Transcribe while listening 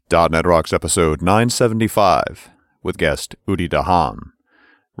.NET Rocks episode 975 with guest Udi Dahan.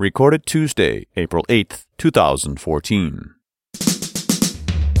 Recorded Tuesday, April 8th, 2014.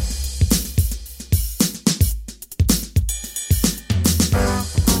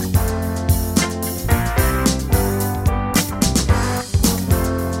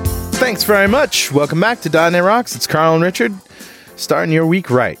 Thanks very much. Welcome back to .NET Rocks. It's Carl and Richard, starting your week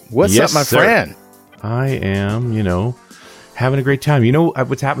right. What's up, my friend? I am, having a great time. You know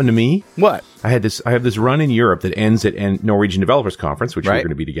what's happened to me? What? I have this run in Europe that ends at Norwegian Developers Conference, which we're going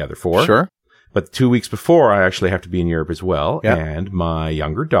to be together for. Sure. But 2 weeks before, I actually have to be in Europe as well. Yep. And my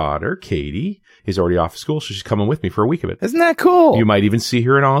younger daughter, Katie, is already off of school, so she's coming with me for a week of it. Isn't that cool? You might even see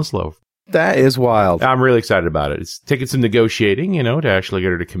her in Oslo. That is wild. I'm really excited about it. It's taken some negotiating, to actually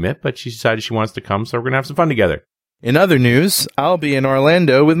get her to commit, but she decided she wants to come, so we're going to have some fun together. In other news, I'll be in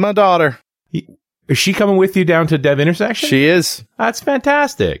Orlando with my daughter. Is she coming with you down to Dev Intersection? She is. That's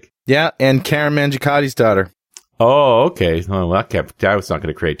fantastic. Yeah, and Karen Mangiacotti's daughter. Oh, okay. Well, that was not going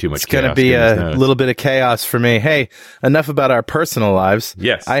to create too much chaos. It's going to be a little bit of chaos for me. Hey, enough about our personal lives.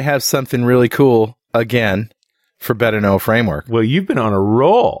 Yes. I have something really cool, again, for Better Know Framework. Well, you've been on a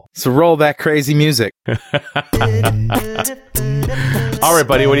roll. So roll that crazy music. All right,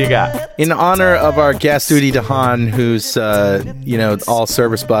 buddy, what do you got? In honor of our guest, Udi Dahan, who's, all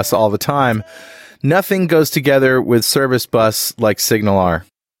ServiceBus all the time, nothing goes together with ServiceBus like SignalR.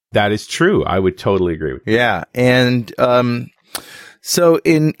 That is true. I would totally agree with you. Yeah. And so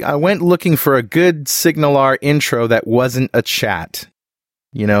I went looking for a good SignalR intro that wasn't a chat.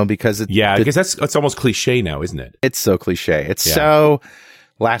 Because I guess that's almost cliche now, isn't it? It's so cliche. It's so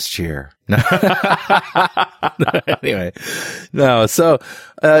last year. No. Anyway, no. So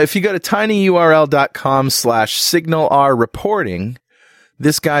if you go to tinyurl.com/SignalR reporting,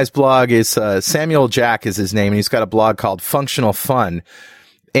 this guy's blog is Samuel Jack is his name, and he's got a blog called Functional Fun,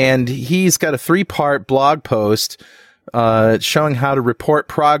 and he's got a 3-part blog post showing how to report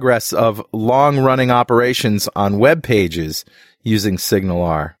progress of long-running operations on web pages using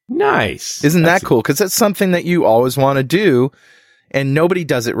SignalR. Nice. Isn't that cool? Because that's something that you always want to do, and nobody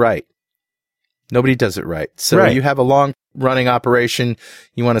does it right. Nobody does it right. So you have a long-running operation.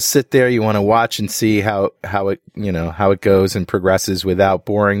 You want to sit there. You want to watch and see how it goes and progresses without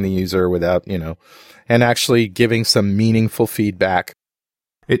boring the user, and actually giving some meaningful feedback.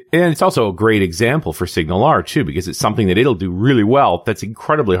 And it's also a great example for SignalR, too, because it's something that it'll do really well that's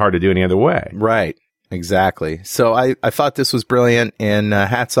incredibly hard to do any other way. Right. Exactly. So I thought this was brilliant, and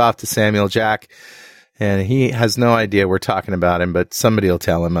hats off to Samuel Jack. And he has no idea we're talking about him, but somebody will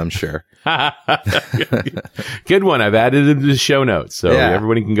tell him, I'm sure. Good one. I've added it to the show notes, so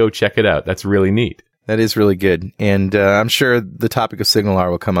everybody can go check it out. That's really neat. That is really good. And I'm sure the topic of SignalR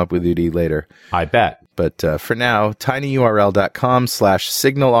will come up with Udi later. I bet. But for now,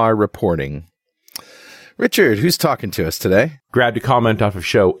 tinyurl.com/SignalR reporting. Richard, who's talking to us today? Grabbed a comment off of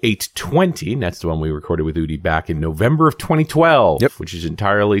show 820. That's the one we recorded with Udi back in November of 2012, which is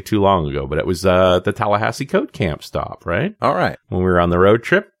entirely too long ago. But it was the Tallahassee Code Camp stop, right? All right. When we were on the road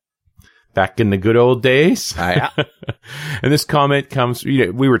trip back in the good old days. Yeah. And this comment comes,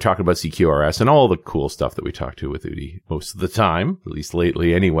 we were talking about CQRS and all the cool stuff that we talked to with Udi most of the time, at least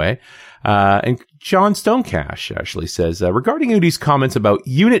lately anyway. And John Stonecash actually says, regarding Udi's comments about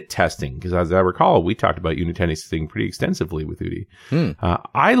unit testing, because as I recall, we talked about unit testing pretty extensively with Udi.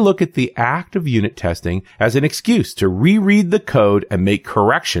 I look at the act of unit testing as an excuse to reread the code and make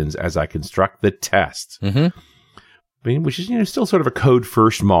corrections as I construct the test. Mm-hmm. Which is, still sort of a code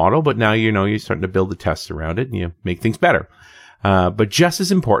first model, but now, you're starting to build the tests around it and you make things better. But just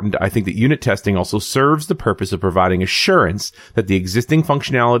as important, I think that unit testing also serves the purpose of providing assurance that the existing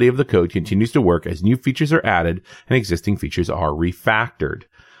functionality of the code continues to work as new features are added and existing features are refactored.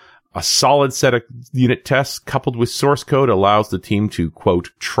 A solid set of unit tests coupled with source code allows the team to, quote,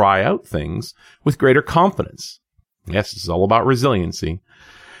 try out things with greater confidence. Yes, this is all about resiliency.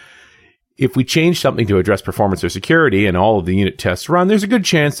 If we change something to address performance or security and all of the unit tests run, there's a good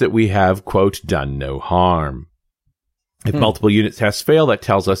chance that we have, quote, done no harm. If multiple unit tests fail, that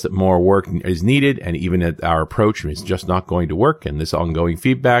tells us that more work is needed, and even that our approach is just not going to work, and this ongoing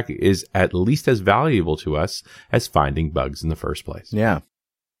feedback is at least as valuable to us as finding bugs in the first place. Yeah.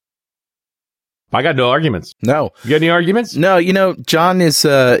 I got no arguments. No. You got any arguments? No, John is,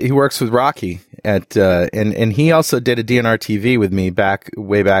 he works with Rocky and he also did a DNR TV with me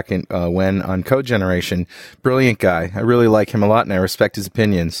way back in, when on Code Generation. Brilliant guy. I really like him a lot and I respect his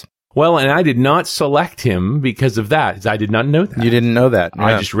opinions. Well, and I did not select him because of that. I did not know that. You didn't know that. Yeah.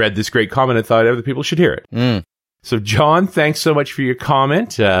 I just read this great comment and thought other people should hear it. Mm. So, John, thanks so much for your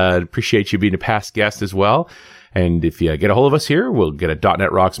comment. Appreciate you being a past guest as well. And if you get a hold of us here, we'll get a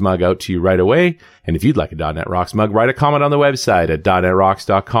 .NET Rocks mug out to you right away. And if you'd like a .NET Rocks mug, write a comment on the website at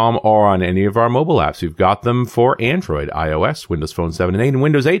 .NETRocks.com or on any of our mobile apps. We've got them for Android, iOS, Windows Phone 7 and 8, and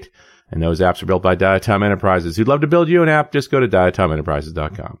Windows 8. And those apps are built by Diatom Enterprises. Who'd love to build you an app, just go to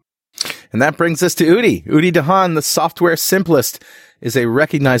diatomenterprises.com. And that brings us to Udi. Udi Dahan, the software simplest, is a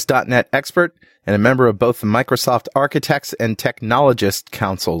recognized .NET expert and a member of both the Microsoft Architects and Technologists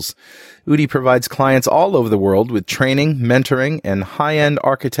Councils. Udi provides clients all over the world with training, mentoring, and high-end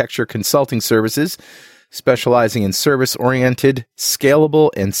architecture consulting services, specializing in service-oriented,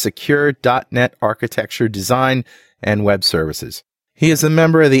 scalable, and secure .NET architecture design and web services. He is a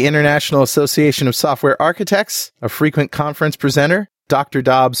member of the International Association of Software Architects, a frequent conference presenter, Dr.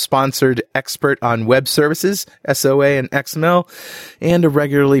 Dobbs-sponsored expert on web services, SOA and XML, and a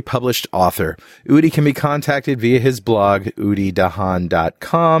regularly published author. Udi can be contacted via his blog,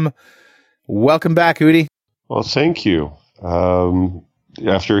 udidahan.com. Welcome back, Udi. Well, thank you.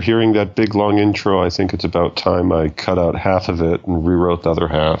 After hearing that big, long intro, I think it's about time I cut out half of it and rewrote the other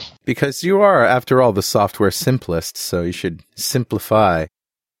half. Because you are, after all, the software simplest, so you should simplify.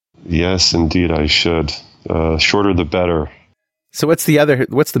 Yes, indeed, I should. Shorter the better. So what's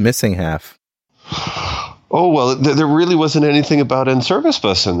the missing half? Oh, well, there really wasn't anything about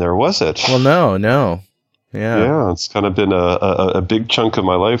NServiceBus in there, was it? Well, no. Yeah, it's kind of been a big chunk of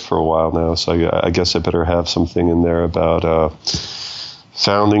my life for a while now, so I guess I better have something in there about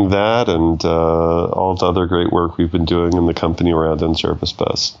founding that and all the other great work we've been doing in the company around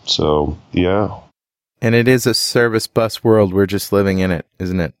NServiceBus. So, yeah. And it is a service bus world. We're just living in it,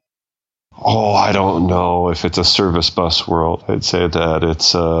 isn't it? Oh, I don't know if it's a service bus world. I'd say that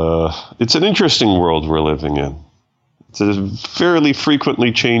it's an interesting world we're living in. It's a fairly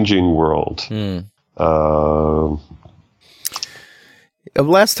frequently changing world.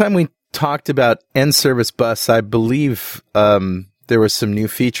 Last time we talked about NServiceBus, I believe there were some new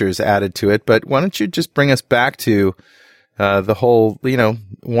features added to it. But why don't you just bring us back to the whole,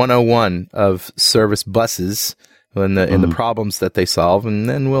 101 of service buses and the problems that they solve, and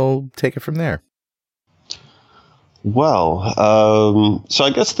then we'll take it from there. Well, so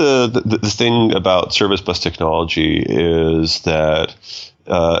I guess the thing about service bus technology is that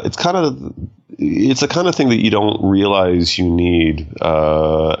it's the kind of thing that you don't realize you need,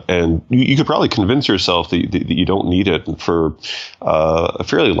 and you could probably convince yourself that you don't need it for a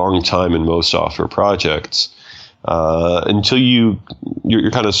fairly long time in most software projects, until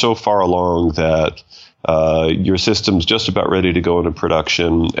you're kind of so far along that your system's just about ready to go into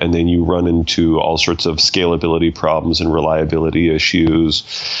production, and then you run into all sorts of scalability problems and reliability issues.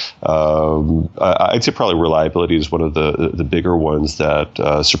 I'd say probably reliability is one of the bigger ones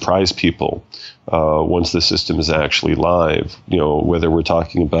that surprise people once the system is actually live. Whether we're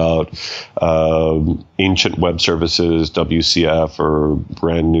talking about ancient web services, WCF, or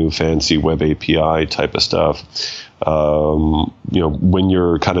brand new fancy web API type of stuff. When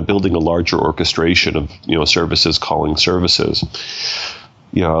you're kind of building a larger orchestration of, services calling services,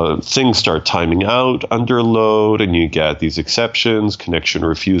 things start timing out under load, and you get these exceptions, connection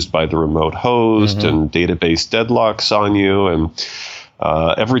refused by the remote host, and database deadlocks on you. And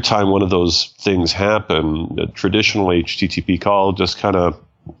every time one of those things happen, a traditional HTTP call just kind of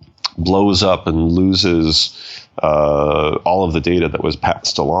blows up and loses all of the data that was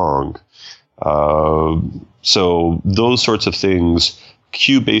passed along. So those sorts of things,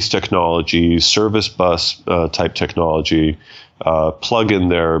 queue-based technology, service bus type technology, plug in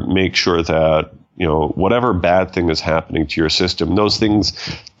there, make sure that, whatever bad thing is happening to your system, those things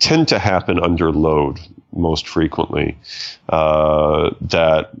tend to happen under load most frequently,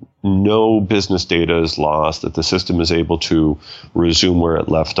 that no business data is lost, that the system is able to resume where it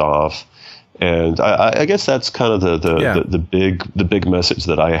left off. And I guess that's kind of the big message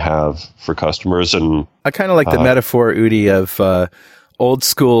that I have for customers. And I kind of like the metaphor, Udi, of old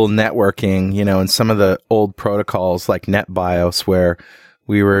school networking, and some of the old protocols like NetBIOS, where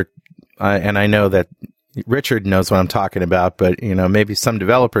we were, and I know that Richard knows what I'm talking about, but maybe some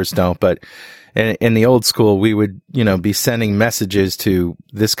developers don't. But in the old school, we would be sending messages to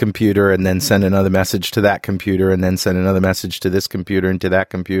this computer, and then send another message to that computer, and then send another message to this computer and to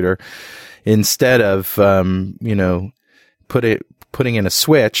that computer. Instead of, putting in a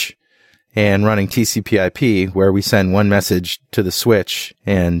switch and running TCP/IP, where we send one message to the switch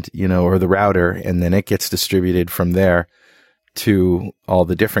and, or the router, and then it gets distributed from there to all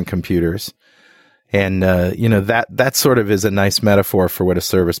the different computers. And, that sort of is a nice metaphor for what a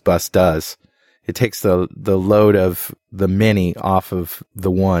service bus does. It takes the load of the many off of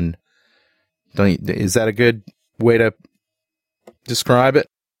the one. Is that a good way to describe it?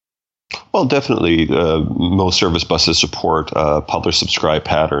 Well, definitely. Most service buses support publish-subscribe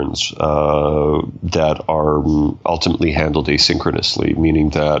patterns that are ultimately handled asynchronously, meaning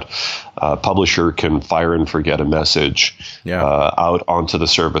that a publisher can fire and forget a message out onto the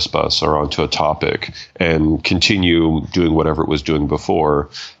service bus or onto a topic and continue doing whatever it was doing before,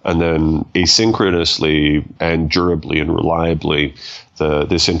 and then asynchronously and durably and reliably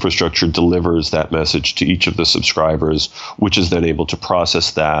this infrastructure delivers that message to each of the subscribers, which is then able to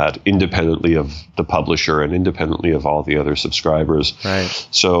process that independently of the publisher and independently of all the other subscribers. Right.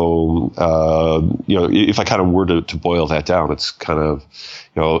 So, if I kind of were to boil that down, it's kind of,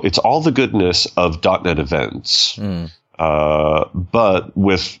 it's all the goodness of .NET events, but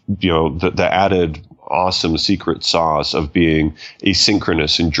with, the added awesome secret sauce of being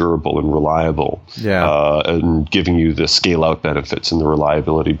asynchronous and durable and reliable, and giving you the scale out benefits and the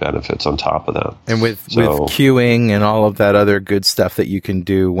reliability benefits on top of that. And with queuing and all of that other good stuff that you can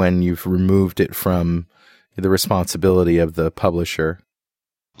do when you've removed it from the responsibility of the publisher.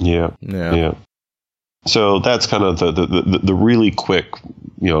 Yeah. So that's kind of the really quick,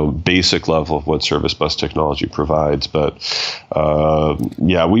 basic level of what Service Bus technology provides. But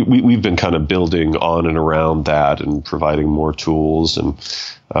we've been kind of building on and around that and providing more tools. And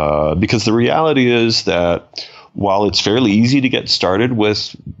because the reality is that while it's fairly easy to get started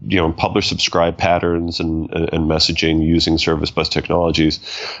with, publish subscribe patterns and messaging using Service Bus technologies,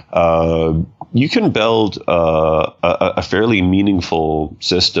 you can build a fairly meaningful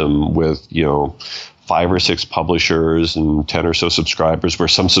system with, 5 or 6 publishers and 10 or so subscribers, where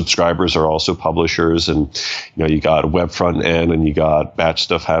some subscribers are also publishers, and you got a web front end and you got batch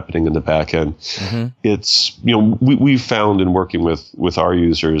stuff happening in the back end. Mm-hmm. It's we've found in working with our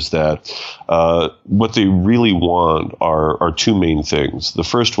users that what they really want are 2 main things. The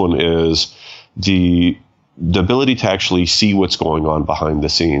first one is the ability to actually see what's going on behind the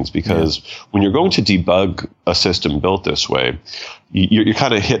scenes, because when you're going to debug a system built this way, you're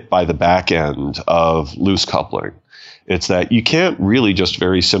kind of hit by the back end of loose coupling. It's that you can't really just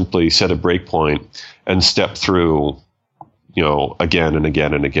very simply set a breakpoint and step through, again and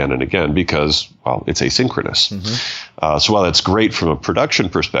again and again and again, because, well, it's asynchronous. Mm-hmm. So while that's great from a production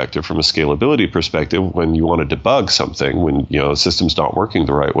perspective, from a scalability perspective, when you want to debug something, when, the system's not working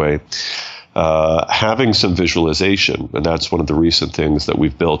the right way, having some visualization, and that's one of the recent things that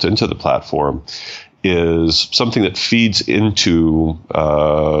we've built into the platform, is something that feeds into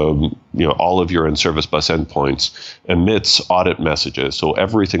all of your NServiceBus endpoints, emits audit messages. So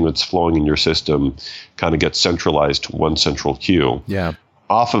everything that's flowing in your system kind of gets centralized to one central queue. Yeah.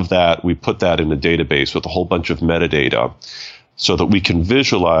 Off of that, we put that in a database with a whole bunch of metadata, so that we can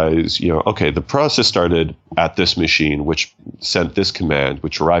visualize, the process started at this machine, which sent this command,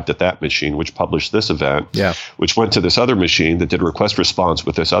 which arrived at that machine, which published this event, which went to this other machine that did a request response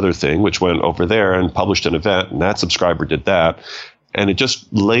with this other thing, which went over there and published an event, and that subscriber did that. And it just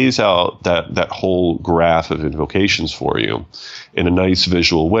lays out that whole graph of invocations for you in a nice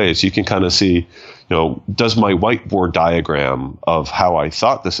visual way. So you can kind of see, does my whiteboard diagram of how I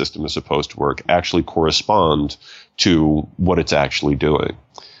thought the system is supposed to work actually correspond to what it's actually doing?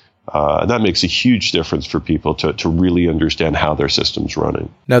 And that makes a huge difference for people to really understand how their system's running.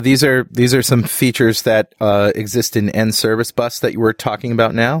 Now, these are some features that exist in NServiceBus that you were talking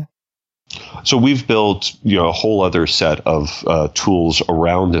about now? So we've built, a whole other set of tools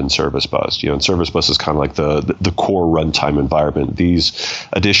around NServiceBus. NServiceBus is kind of like the core runtime environment. These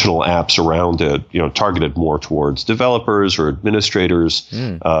additional apps around it, targeted more towards developers or administrators,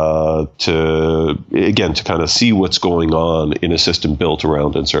 to kind of see what's going on in a system built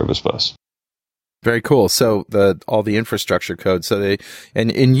around NServiceBus. Very cool. So all the infrastructure code. So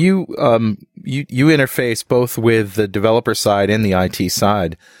you interface both with the developer side and the IT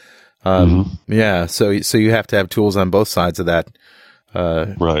side. Yeah. So you have to have tools on both sides of that,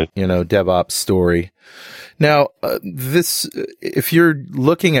 right. DevOps story. Now, if you're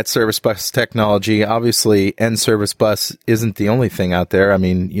looking at Service Bus technology, obviously NServiceBus isn't the only thing out there. I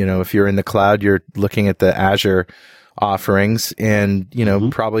mean, if you're in the cloud, you're looking at the Azure offerings, and,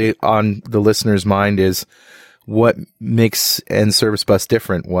 probably on the listener's mind is what makes NServiceBus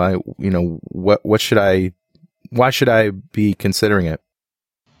different? Why should I be considering it?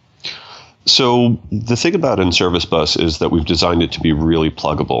 So the thing about NServiceBus is that we've designed it to be really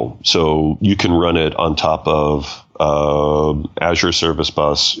pluggable. So you can run it on top of Azure Service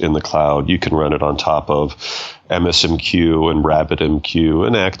Bus in the cloud. You can run it on top of MSMQ and RabbitMQ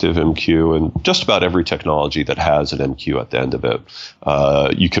and ActiveMQ and just about every technology that has an MQ at the end of it.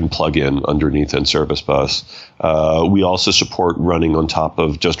 You can plug in underneath NServiceBus. We also support running on top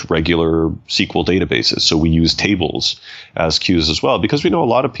of just regular SQL databases. So we use tables as queues as well, because we know a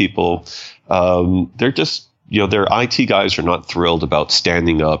lot of people, they're just, their IT guys are not thrilled about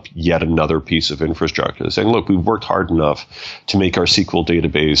standing up yet another piece of infrastructure. They're saying, look, we've worked hard enough to make our SQL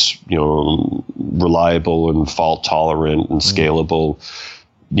database, reliable and fault tolerant and scalable.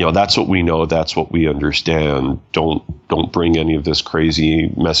 That's what we know. That's what we understand. Don't bring any of this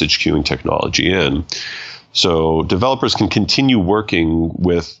crazy message queuing technology in. So developers can continue working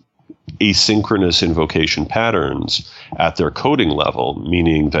with asynchronous invocation patterns at their coding level,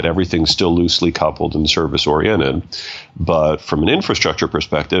 meaning that everything's still loosely coupled and service oriented. But from an infrastructure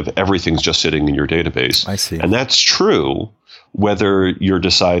perspective, everything's just sitting in your database. I see. And that's true whether you're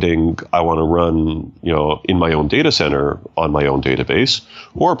deciding I want to run, in my own data center on my own database,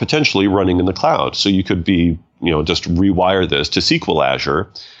 or potentially running in the cloud. So you could be, just rewire this to SQL Azure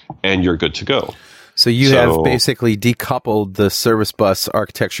and you're good to go. So you have basically decoupled the service bus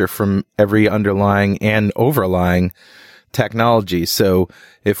architecture from every underlying and overlying technology. So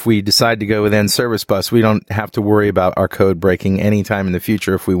if we decide to go with NServiceBus, we don't have to worry about our code breaking anytime in the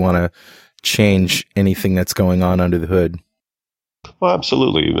future if we want to change anything that's going on under the hood. Well,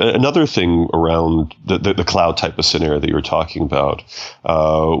 absolutely. Another thing around the cloud type of scenario that you're talking about,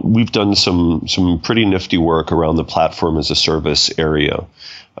 we've done some pretty nifty work around the platform as a service area.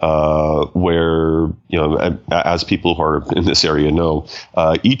 Where, as people who are in this area know,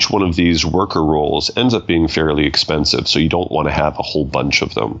 each one of these worker roles ends up being fairly expensive. So you don't want to have a whole bunch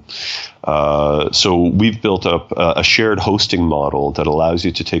of them. So we've built up a shared hosting model that allows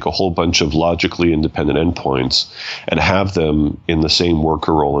you to take a whole bunch of logically independent endpoints and have them in the same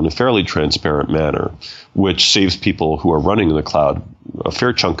worker role in a fairly transparent manner, which saves people who are running in the cloud a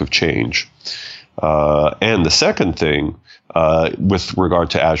fair chunk of change. And the second thing, with regard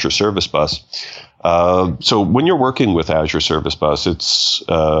to Azure Service Bus, so when you're working with Azure Service Bus, it's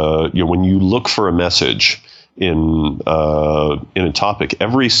when you look for a message in a topic,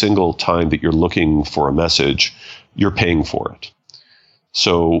 every single time that you're looking for a message, you're paying for it.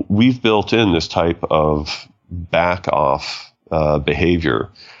 So we've built in this type of back off behavior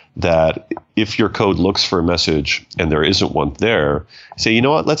that if your code looks for a message and there isn't one there, say, you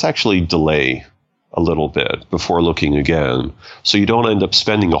know what, let's actually delay a little bit before looking again. So you don't end up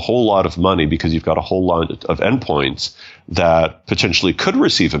spending a whole lot of money because you've got a whole lot of endpoints that potentially could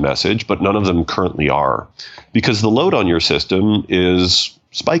receive a message, but none of them currently are because the load on your system is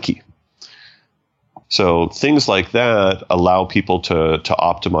spiky. So things like that allow people to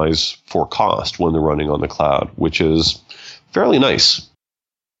optimize for cost when they're running on the cloud, which is fairly nice.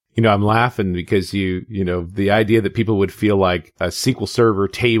 I'm laughing because the idea that people would feel like a SQL Server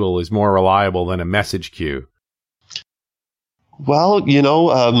table is more reliable than a message queue. Well,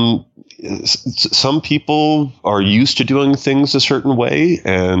 some people are used to doing things a certain way,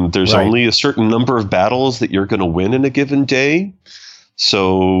 and there's only a certain number of battles that you're going to win in a given day.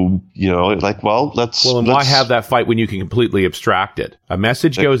 So, why have that fight when you can completely abstract it? A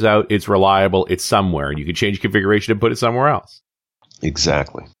message goes out, it's reliable, it's somewhere, and you can change configuration and put it somewhere else.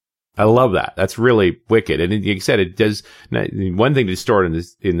 Exactly. I love that. That's really wicked. And like you said, it does one thing to store it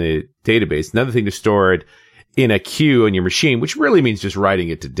in the database, another thing to store it in a queue on your machine, which really means just writing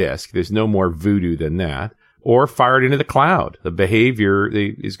it to disk. There's no more voodoo than that. Or fire it into the cloud. The behavior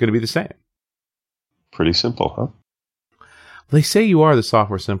is going to be the same. Pretty simple, huh? They say you are the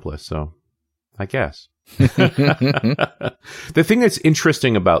software simplest, so I guess. The thing that's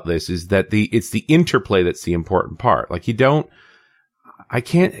interesting about this is that it's the interplay that's the important part.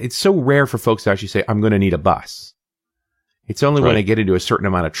 It's so rare for folks to actually say, I'm going to need a bus. It's only when I get into a certain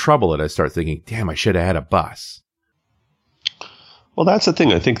amount of trouble that I start thinking, damn, I should have had a bus. Well, that's the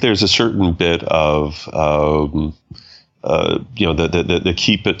thing. I think there's a certain bit of, the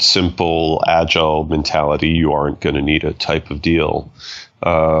keep it simple, agile mentality. You aren't going to need it type of deal.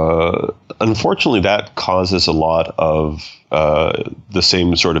 Unfortunately, that causes a lot of the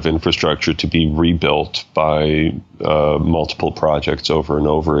same sort of infrastructure to be rebuilt by multiple projects over and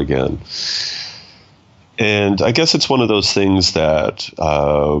over again. And I guess it's one of those things that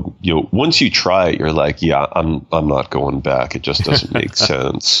once you try it, you're like, yeah, I'm not going back. It just doesn't make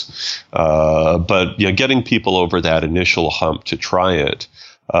sense. But getting people over that initial hump to try it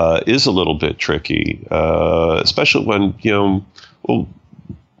is a little bit tricky, especially when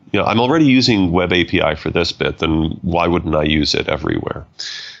I'm already using Web API for this bit, then why wouldn't I use it everywhere?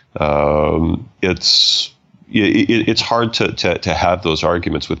 It's it's hard to have those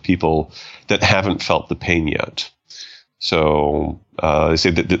arguments with people that haven't felt the pain yet. So they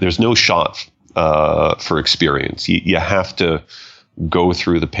say that there's no shot for experience. You have to go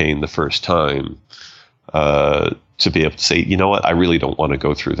through the pain the first time to be able to say, you know what, I really don't want to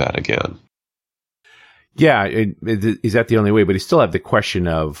go through that again. Yeah, is that the only way? But you still have the question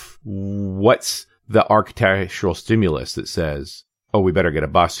of what's the architectural stimulus that says, oh, we better get a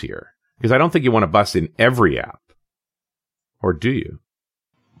bus here? Because I don't think you want a bus in every app. Or do you?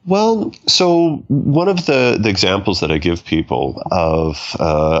 Well, so one of the examples that I give people of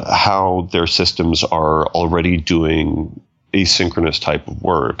how their systems are already doing asynchronous type of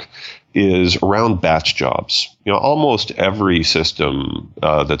work is around batch jobs. Almost every system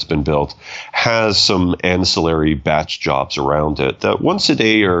that's been built has some ancillary batch jobs around it that once a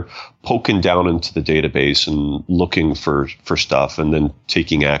day are poking down into the database and looking for stuff and then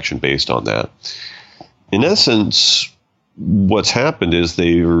taking action based on that. In essence, what's happened is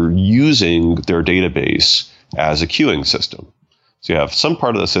they're using their database as a queuing system. So you have some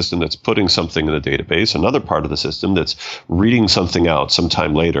part of the system that's putting something in the database, another part of the system that's reading something out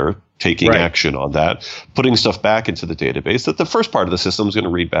sometime later, taking action on that, putting stuff back into the database that the first part of the system is going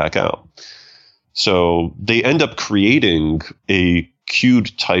to read back out. So they end up creating a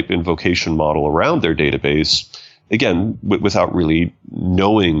queued type invocation model around their database, again, without really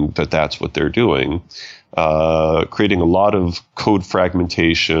knowing that that's what they're doing, creating a lot of code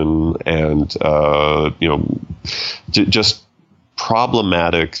fragmentation and, just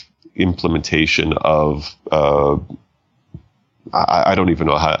problematic implementation of, I don't even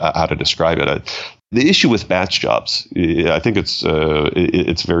know how to describe it. The issue with batch jobs, I think it's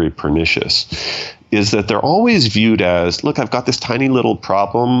very pernicious, is that they're always viewed as, look, I've got this tiny little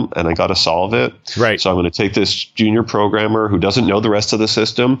problem and I got to solve it. Right. So I'm going to take this junior programmer who doesn't know the rest of the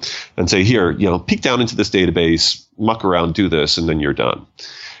system and say, here, peek down into this database, muck around, do this, and then you're done.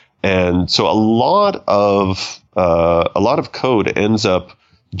 And so a lot of code ends up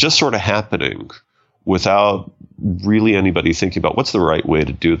just sort of happening without really anybody thinking about what's the right way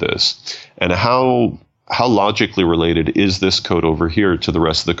to do this, and how logically related is this code over here to the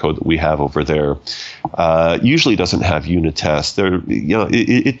rest of the code that we have over there. Usually doesn't have unit tests.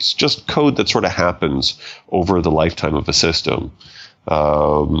 It's just code that sort of happens over the lifetime of a system,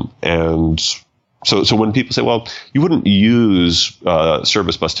 and So when people say, well, you wouldn't use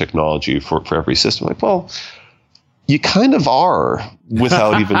service bus technology for every system, like, well, you kind of are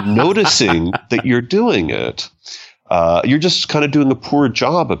without even noticing that you're doing it. You're just kind of doing a poor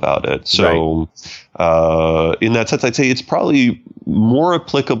job about it. So in that sense, I'd say it's probably more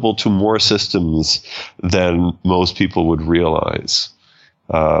applicable to more systems than most people would realize.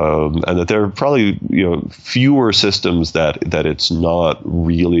 And that there are probably fewer systems that it's not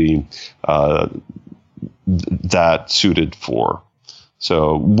really that suited for.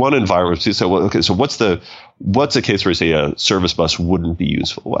 So one environment, you say, well, okay, so what's the case where you say a service bus wouldn't be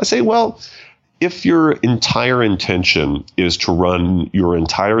useful? Well, I say, well, if your entire intention is to run your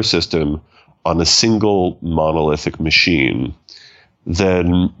entire system on a single monolithic machine,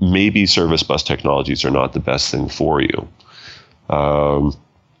 then maybe service bus technologies are not the best thing for you.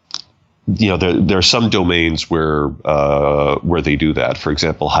 There are some domains where they do that. For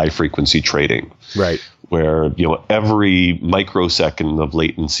example, high frequency trading, right? Where every microsecond of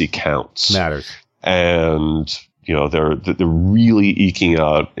latency counts, matters, and they're really eking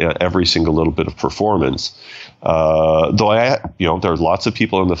out every single little bit of performance. Though there are lots of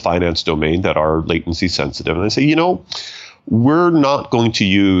people in the finance domain that are latency sensitive, and they say, we're not going to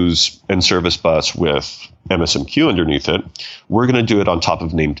use NServiceBus with MSMQ underneath it. We're going to do it on top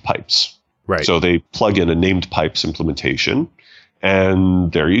of named pipes. Right. So they plug in a named pipes implementation,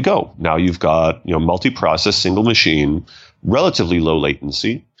 and there you go. Now you've got multi-process, single machine, relatively low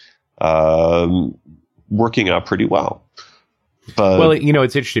latency, working out pretty well. But, well,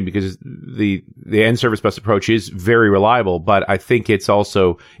 it's interesting because the NServiceBus approach is very reliable, but I think its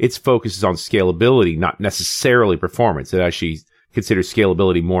focus is on scalability, not necessarily performance. It actually considers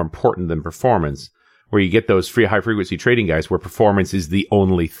scalability more important than performance, where you get those high frequency trading guys where performance is the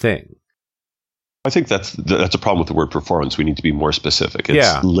only thing. I think that's a problem with the word performance. We need to be more specific.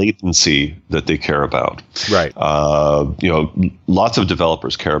 It's latency that they care about. Right. Lots of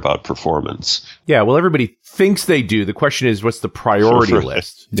developers care about performance. Yeah. Well, everybody thinks they do. The question is, what's the priority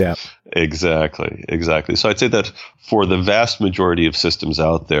list? Yeah. Exactly. So I'd say that for the vast majority of systems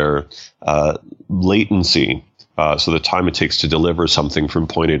out there, latency, so the time it takes to deliver something from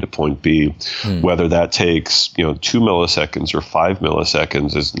point A to point B, whether that takes 2 milliseconds or 5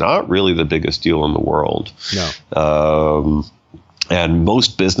 milliseconds, is not really the biggest deal in the world. No. And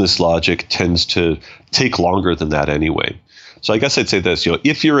most business logic tends to take longer than that anyway. So I guess I'd say this,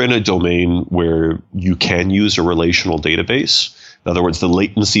 if you're in a domain where you can use a relational database, in other words, the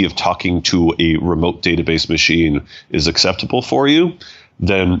latency of talking to a remote database machine is acceptable for you,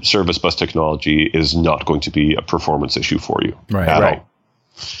 then service bus technology is not going to be a performance issue for you at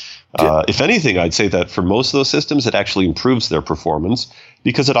all. If anything, I'd say that for most of those systems, it actually improves their performance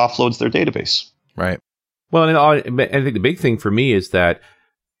because it offloads their database. Right. Well, and I think the big thing for me is that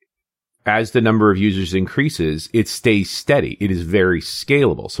as the number of users increases, it stays steady. It is very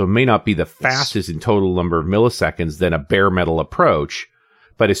scalable. So it may not be the fastest in total number of milliseconds than a bare metal approach,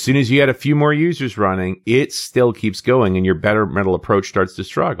 but as soon as you add a few more users running, it still keeps going and your bare metal approach starts to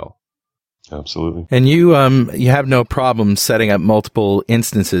struggle. Absolutely. And you have no problem setting up multiple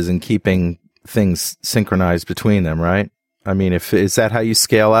instances and keeping things synchronized between them, right? I mean, is that how you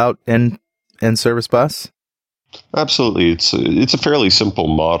scale out in NServiceBus? Absolutely. It's a fairly simple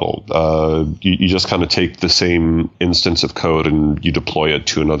model. You just kind of take the same instance of code and you deploy it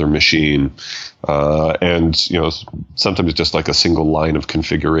to another machine. And sometimes it's just like a single line of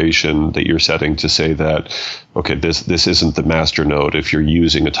configuration that you're setting to say that, okay, this isn't the master node if you're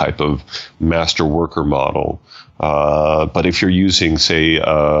using a type of master worker model. But if you're using, say,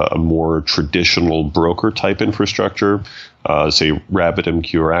 a more traditional broker type infrastructure, say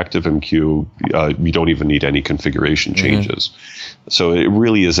RabbitMQ or ActiveMQ, you don't even need any configuration changes. So it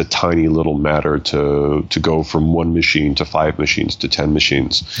really is a tiny little matter to go from one machine to 5 machines to 10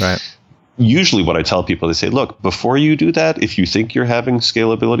 machines. Right. Usually what I tell people, they say, look, before you do that, if you think you're having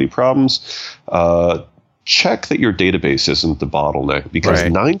scalability problems, check that your database isn't the bottleneck, because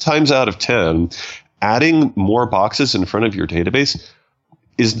 9 times out of 10, adding more boxes in front of your database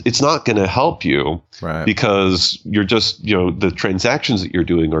it's not going to help you, because you're just, the transactions that you're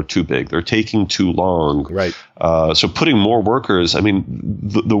doing are too big. They're taking too long. Right. So putting more workers, I mean,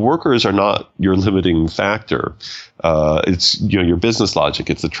 the workers are not your limiting factor. It's, your business logic.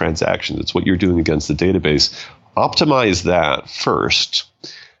 It's the transactions. It's what you're doing against the database. Optimize that first.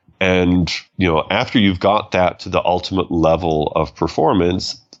 And, after you've got that to the ultimate level of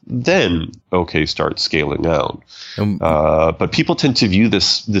performance, then, start scaling out. But people tend to view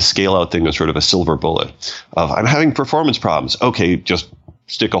this scale out thing as sort of a silver bullet of, I'm having performance problems. Okay, just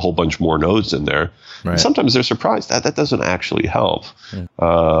stick a whole bunch more nodes in there. Right. Sometimes they're surprised that doesn't actually help.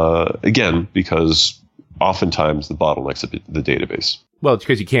 Again, because oftentimes the bottleneck's the database. Well, it's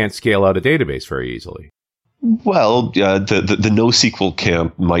because you can't scale out a database very easily. Well, the NoSQL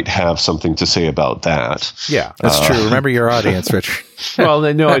camp might have something to say about that. Yeah, that's true. Remember your audience, Richard. Well,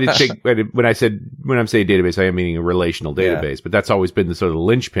 no, I didn't think when I'm saying database, I am meaning a relational database. Yeah. But that's always been the sort of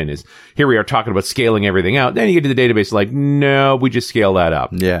linchpin. Is here we are talking about scaling everything out. Then you get to the database, like, no, we just scale that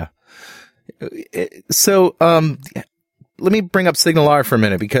up. Yeah. So, let me bring up SignalR for a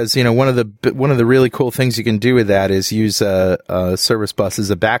minute, because one of the really cool things you can do with that is use ServiceBus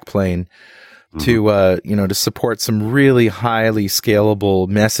as a backplane. To support some really highly scalable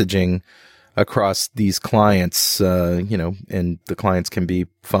messaging across these clients, and the clients can be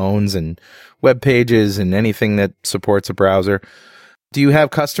phones and web pages and anything that supports a browser. Do you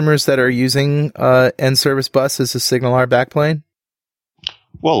have customers that are using NServiceBus as a SignalR backplane?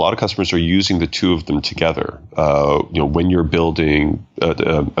 Well, a lot of customers are using the two of them together. When you're building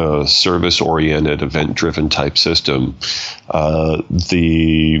a service-oriented, event-driven type system,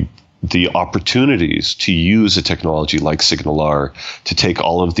 the opportunities to use a technology like SignalR to take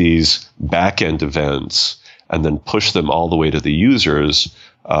all of these back-end events and then push them all the way to the users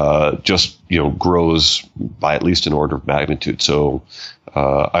grows by at least an order of magnitude. So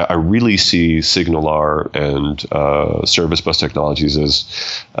I really see SignalR and ServiceBus technologies as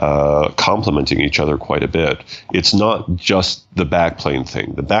complementing each other quite a bit. It's not just the backplane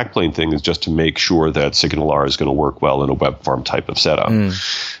thing. The backplane thing is just to make sure that SignalR is going to work well in a web farm type of setup.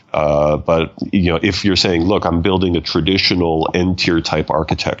 But if you're saying, look, I'm building a traditional N-tier type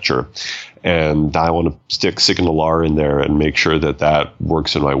architecture, and I want to stick SignalR in there and make sure that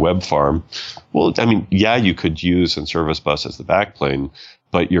works in my web farm. Well, I mean, yeah, you could use NServiceBus as the backplane,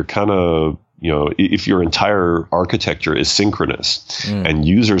 but you're kind of, if your entire architecture is synchronous and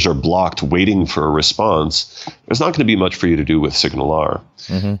users are blocked waiting for a response, there's not going to be much for you to do with SignalR.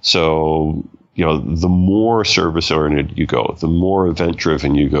 So, the more service-oriented you go, the more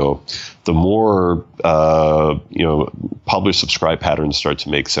event-driven you go, the more, publish-subscribe patterns start to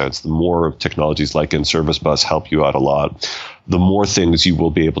make sense, the more technologies like NServiceBus help you out a lot, the more things you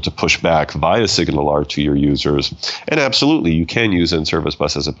will be able to push back via SignalR to your users. And absolutely, you can use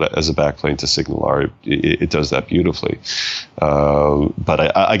NServiceBus as a backplane to SignalR. It does that beautifully.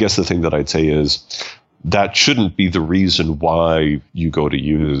 But I guess the thing that I'd say is, that shouldn't be the reason why you go to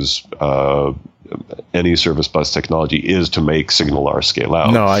use any service bus technology is to make SignalR scale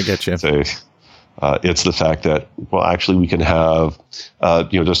out. No, I get you. It's the fact that, well, actually we can have,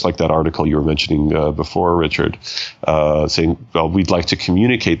 just like that article you were mentioning before, Richard, saying, well, we'd like to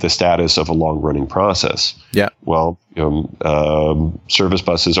communicate the status of a long-running process. Yeah. Well, service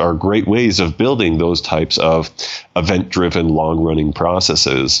buses are great ways of building those types of event-driven, long-running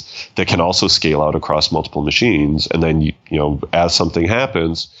processes that can also scale out across multiple machines. And then, as something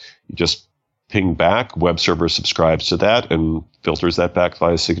happens, you just ping back, web server subscribes to that and filters that back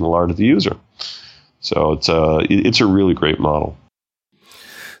via SignalR to the user. So it's a really great model.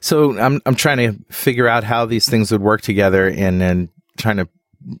 So I'm trying to figure out how these things would work together, and then trying to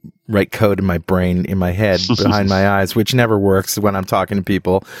write code in my brain, in my head, behind my eyes, which never works when I'm talking to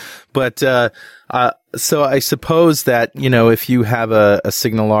people. But so I suppose that, if you have a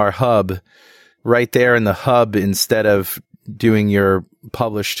SignalR hub right there in the hub, instead of doing your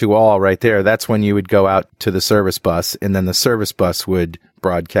publish to all right there, that's when you would go out to the service bus, and then the service bus would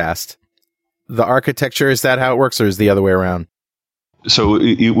broadcast. The architecture, is that how it works, or is it the other way around? So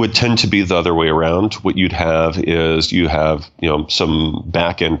it would tend to be the other way around. What you'd have is some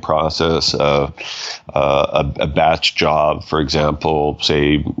back-end process, a batch job, for example,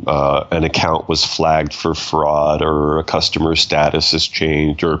 say an account was flagged for fraud, or a customer status has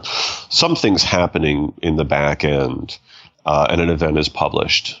changed, or something's happening in the back end. And an event is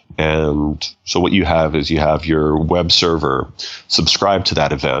published. And so what you have is you have your web server subscribe to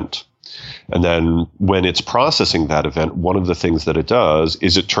that event. And then when it's processing that event, one of the things that it does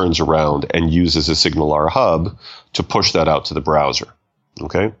is it turns around and uses a SignalR hub to push that out to the browser.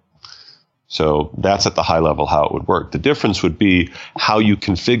 Okay? So that's at the high level how it would work. The difference would be how you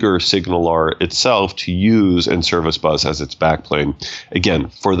configure SignalR itself to use NServiceBus as its backplane. Again,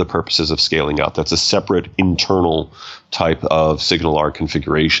 for the purposes of scaling out. That's a separate internal type of SignalR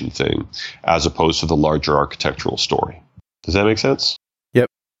configuration thing, as opposed to the larger architectural story. Does that make sense? Yep.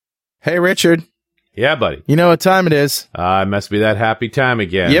 Hey, Richard. Yeah, buddy. You know what time it is? It must be that happy time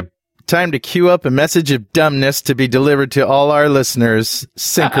again. Yep. Time to queue up a message of dumbness to be delivered to all our listeners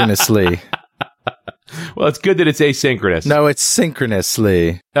synchronously. Well, it's good that it's asynchronous. No, it's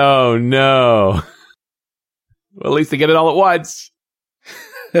synchronously. Oh, no. Well, at least they get it all at once.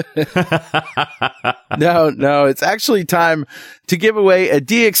 No, it's actually time to give away a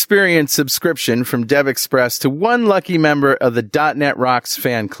D-Experience subscription from DevExpress to one lucky member of the .NET Rocks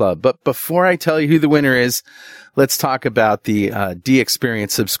fan club. But before I tell you who the winner is, let's talk about the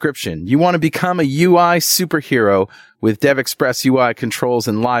D-Experience subscription. You want to become a UI superhero with DevExpress UI controls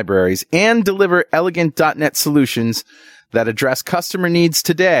and libraries, and deliver elegant .NET solutions that address customer needs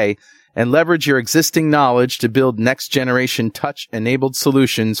today, and leverage your existing knowledge to build next-generation touch-enabled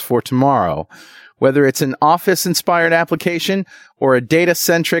solutions for tomorrow. Whether it's an Office-inspired application or a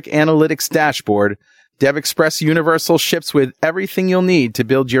data-centric analytics dashboard, DevExpress Universal ships with everything you'll need to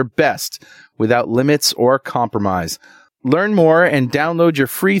build your best without limits or compromise. Learn more and download your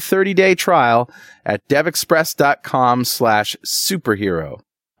free 30-day trial at devexpress.com/superhero.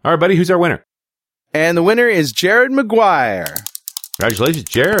 All right, buddy, who's our winner? And the winner is Jared McGuire. Congratulations,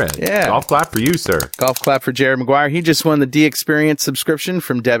 Jared. Yeah. Golf clap for you, sir. Golf clap for Jared McGuire. He just won the D-Experience subscription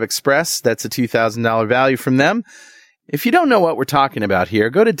from DevExpress. That's a $2,000 value from them. If you don't know what we're talking about here,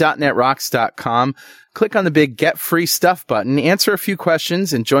 go to .NETRocks.com, click on the big Get Free Stuff button, answer a few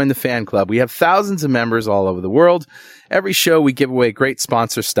questions, and join the fan club. We have thousands of members all over the world. Every show, we give away great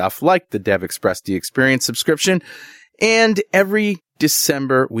sponsor stuff like the DevExpress D-Experience subscription. And every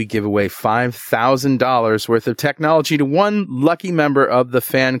December, we give away $5,000 worth of technology to one lucky member of the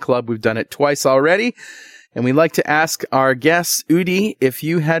fan club. We've done it twice already. And we'd like to ask our guests, Udi, if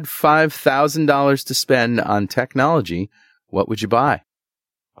you had $5,000 to spend on technology, what would you buy?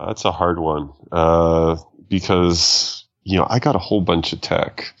 That's a hard one because, I got a whole bunch of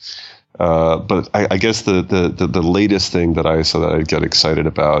tech. But I guess the latest thing that I get excited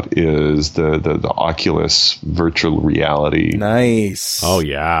about is the Oculus virtual reality. Nice. Oh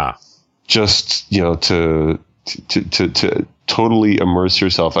yeah. Just to totally immerse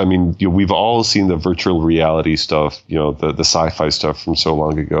yourself. I mean, we've all seen the virtual reality stuff, the sci-fi stuff from so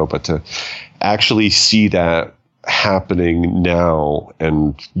long ago, but to actually see that happening now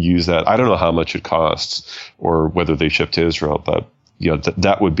and use that, I don't know how much it costs or whether they ship to Israel, but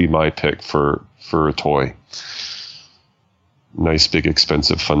that would be my pick for a toy. Nice, big,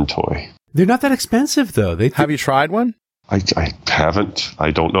 expensive, fun toy. They're not that expensive, though. Have you tried one? I haven't.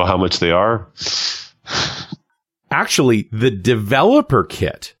 I don't know how much they are. Actually, the developer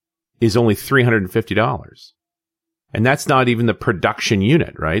kit is only $350. And that's not even the production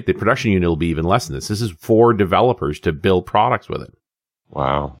unit, right? The production unit will be even less than this. This is for developers to build products with it.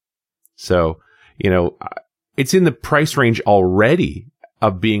 Wow. So, it's in the price range already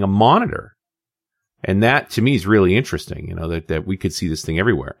of being a monitor. And that, to me, is really interesting, that we could see this thing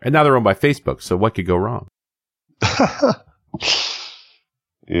everywhere. And now they're owned by Facebook, so what could go wrong?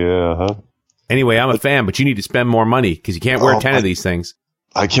 Yeah. Huh? Anyway, I'm a fan, but you need to spend more money because you can't wear 10 of these things.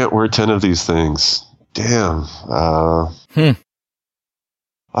 I can't wear 10 of these things. Damn.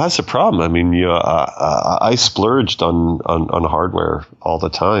 That's a problem. I mean, I splurged on hardware all the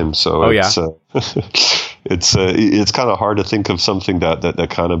time, so it's kind of hard to think of something that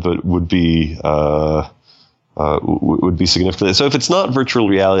kind of would be significant. So if it's not virtual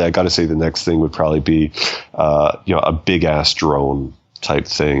reality, I got to say the next thing would probably be a big ass drone type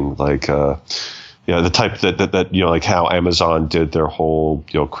thing, like the type that like how Amazon did their whole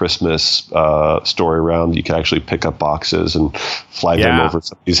Christmas story around. You can actually pick up boxes and fly them over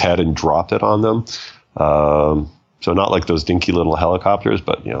somebody's head and drop it on them. So not like those dinky little helicopters,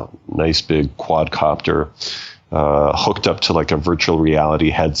 but nice big quadcopter hooked up to like a virtual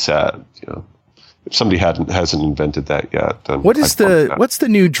reality headset. If somebody hasn't invented that yet, then what's the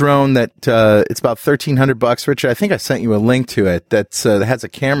new drone that it's about $1,300, Richard? I think I sent you a link to it that has a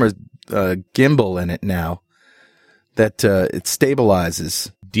camera gimbal in it now that it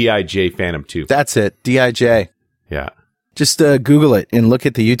stabilizes. DIJ Phantom 2. That's it, DIJ. Yeah. Just Google it and look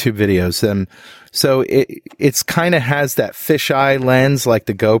at the YouTube videos. So it's kind of has that fisheye lens like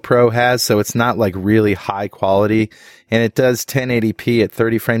the GoPro has, so it's not like really high quality, and it does 1080p at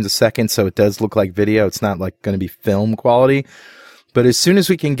 30 frames a second, so it does look like video. It's not like going to be film quality. But as soon as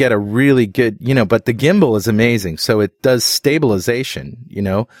we can get a really good, but the gimbal is amazing, so it does stabilization,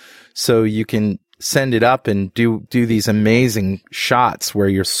 so you can send it up and do these amazing shots where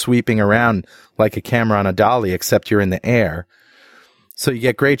you're sweeping around like a camera on a dolly, except you're in the air. So you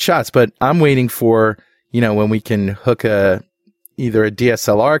get great shots, but I'm waiting for, when we can hook either a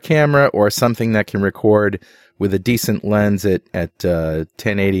DSLR camera or something that can record with a decent lens at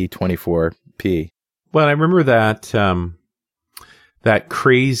 1080 24p. Well, I remember that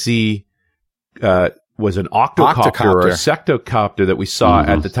crazy, was an octocopter or a sectocopter that we saw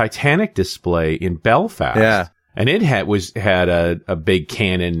at the Titanic display in Belfast. Yeah. And it had a big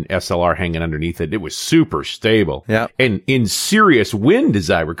Canon SLR hanging underneath it. It was super stable. Yeah. And in serious wind, as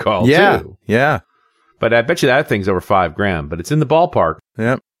I recall, too. Yeah. But I bet you that thing's over $5,000, but it's in the ballpark.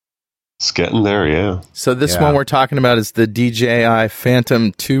 Yep. It's getting there, yeah. So this one we're talking about is the DJI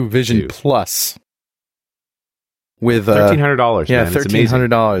Phantom 2 Vision Plus. With $1,300. Yeah, man.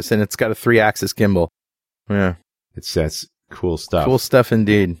 $1,300, and it's got a 3-axis gimbal. Yeah. That's cool stuff. Cool stuff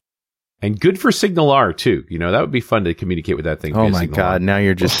indeed. And good for Signal R, too. That would be fun to communicate with that thing. Oh, my God. Now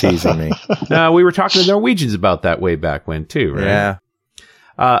you're just teasing me. No, we were talking to Norwegians about that way back when, too, right?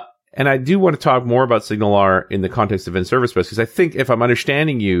 Yeah. And I do want to talk more about Signal R in the context of NServiceBus, because I think if I'm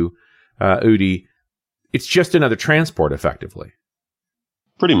understanding you, Udi, it's just another transport, effectively.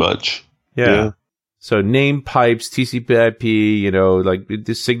 Pretty much. Yeah. So name pipes, TCP/IP, like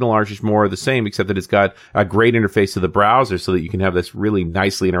this Signal R is just more of the same, except that it's got a great interface to the browser so that you can have this really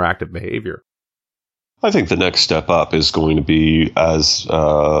nicely interactive behavior. I think the next step up is going to be as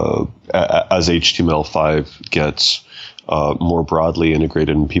HTML5 gets more broadly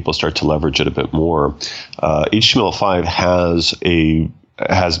integrated and people start to leverage it a bit more. HTML5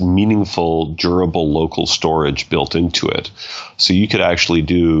 has meaningful, durable local storage built into it. So you could actually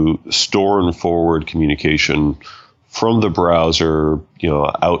do store and forward communication from the browser,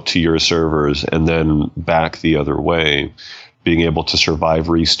 out to your servers and then back the other way, being able to survive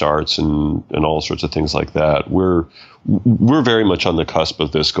restarts and all sorts of things like that. We're very much on the cusp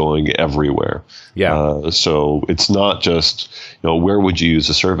of this going everywhere. Yeah. So it's not just, where would you use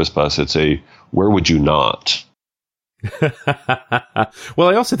a service bus? It's where would you not? Well,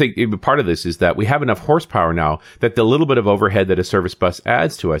 I also think part of this is that we have enough horsepower now that the little bit of overhead that a service bus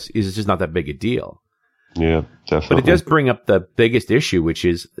adds to us is just not that big a deal. Yeah, definitely. But it does bring up the biggest issue, which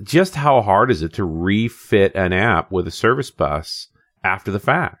is just how hard is it to refit an app with a service bus after the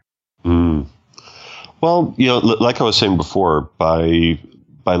fact? Well, like I was saying before, by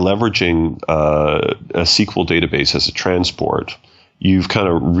leveraging a SQL database as a transport, you've kind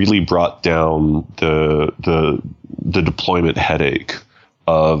of really brought down the deployment headache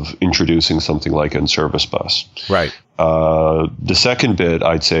of introducing something like NServiceBus. Right. The second bit,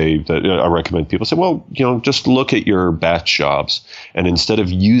 I'd say that I recommend people say, well, just look at your batch jobs, and instead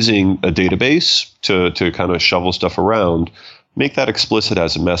of using a database to kind of shovel stuff around, make that explicit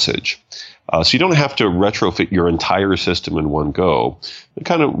as a message. So you don't have to retrofit your entire system in one go. You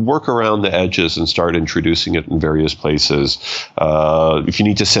kind of work around the edges and start introducing it in various places. If you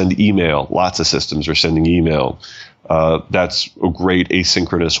need to send email, lots of systems are sending email. That's a great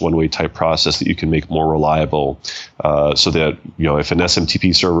asynchronous one-way type process that you can make more reliable, so that, if an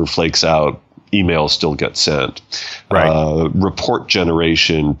SMTP server flakes out, email still gets sent. Right. Report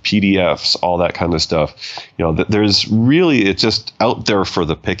generation, PDFs, all that kind of stuff. There's really, it's just out there for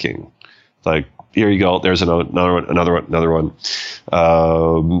the picking. Like, here you go. There's another one.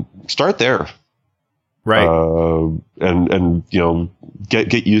 Start there. Right. And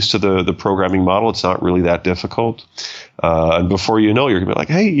get used to the programming model. It's not really that difficult. And before you know, you're gonna be like,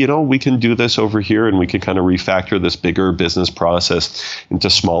 hey, we can do this over here, and we can kind of refactor this bigger business process into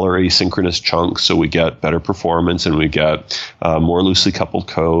smaller asynchronous chunks, so we get better performance and we get more loosely coupled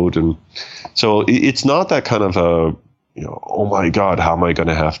code. And so it's not that kind of a, oh my God, how am I going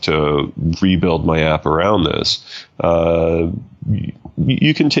to have to rebuild my app around this?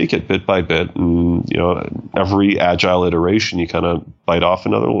 You can take it bit by bit, and every agile iteration, you kind of bite off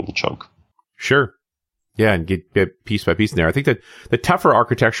another little chunk. Sure. Yeah, and get piece by piece in there. I think that the tougher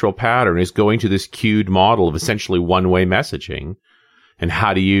architectural pattern is going to this queued model of essentially one-way messaging. And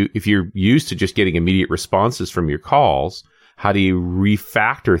how do you, if you're used to just getting immediate responses from your calls, how do you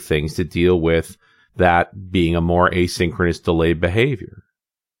refactor things to deal with that being a more asynchronous delayed behavior?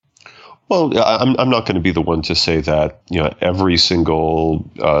 Well, I'm not going to be the one to say that every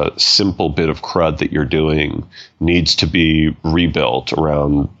single simple bit of CRUD that you're doing needs to be rebuilt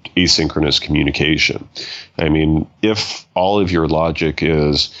around asynchronous communication. I mean, if all of your logic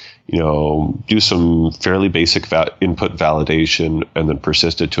is do some fairly basic input validation and then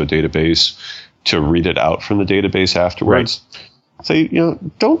persist it to a database to read it out from the database afterwards. Right. Say,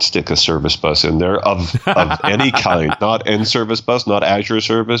 don't stick a service bus in there of any kind, not NServiceBus, not Azure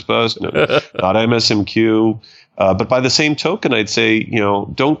Service Bus, not MSMQ. But by the same token, I'd say,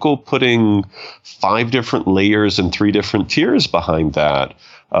 don't go putting 5 different layers and 3 different tiers behind that.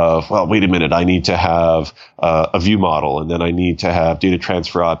 Well, wait a minute, I need to have a view model, and then I need to have data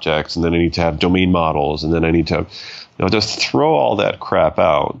transfer objects, and then I need to have domain models, and then I need to, just throw all that crap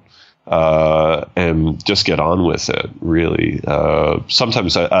out. And just get on with it, really.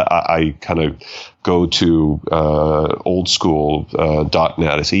 Sometimes I kind of go to old school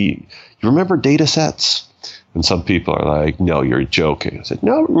 .NET. I say, you remember data sets? And some people are like, no, you're joking. I said,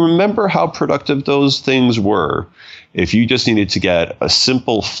 no, remember how productive those things were if you just needed to get a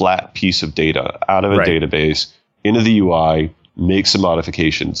simple flat piece of data out of a database into the UI, make some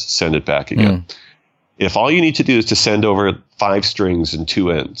modifications, send it back again. If all you need to do is to send over 5 strings and 2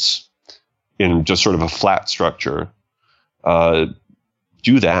 ints, in just sort of a flat structure,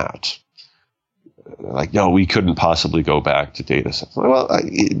 do that. Like, no, we couldn't possibly go back to data sets. Well,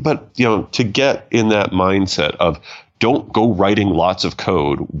 but to get in that mindset of don't go writing lots of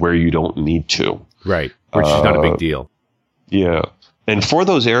code where you don't need to. Right, which is not a big deal. Yeah. And for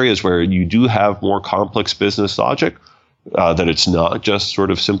those areas where you do have more complex business logic, that it's not just sort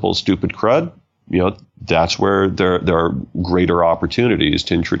of simple, stupid CRUD, that's where there are greater opportunities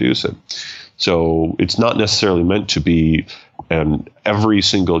to introduce it. So it's not necessarily meant to be an every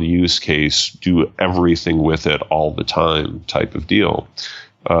single use case, do everything with it all the time type of deal.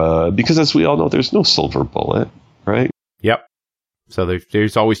 Because as we all know, there's no silver bullet, right? Yep. So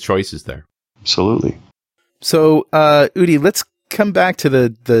there's always choices there. Absolutely. So, Udi, let's come back to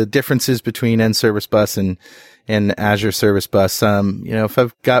the differences between NServiceBus and Azure Service Bus. If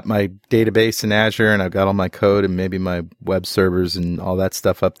I've got my database in Azure and I've got all my code and maybe my web servers and all that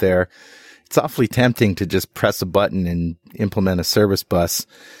stuff up there, it's awfully tempting to just press a button and implement a service bus.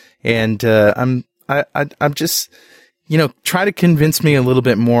 And I'm just, try to convince me a little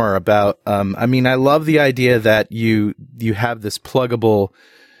bit more about. I love the idea that you have this pluggable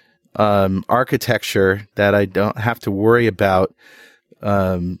architecture that I don't have to worry about.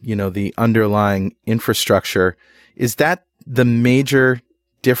 The underlying infrastructure. Is that the major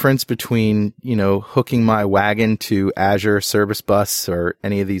difference between, hooking my wagon to Azure Service Bus or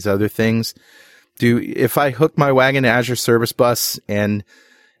any of these other things? If I hook my wagon to Azure Service Bus and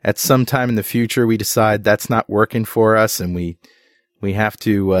at some time in the future we decide that's not working for us and we have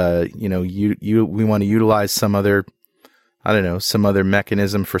to, we want to utilize some other, some other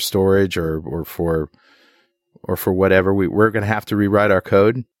mechanism for storage or for whatever, we're going to have to rewrite our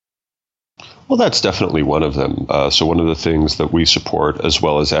code? Well, that's definitely one of them. So one of the things that we support, as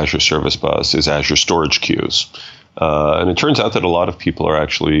well as Azure Service Bus, is Azure Storage Queues. And it turns out that a lot of people are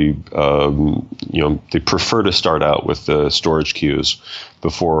actually, they prefer to start out with the storage queues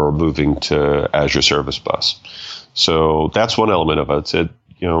before moving to Azure Service Bus. So that's one element of it.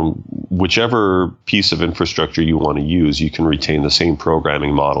 Whichever piece of infrastructure you want to use, you can retain the same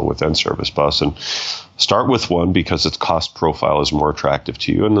programming model with NServiceBus, and start with one because its cost profile is more attractive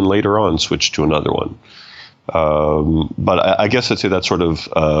to you, and then later on switch to another one. But I guess I'd say that's sort of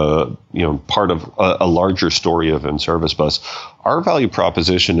part of a larger story of NServiceBus. Our value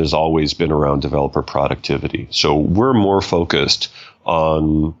proposition has always been around developer productivity. So we're more focused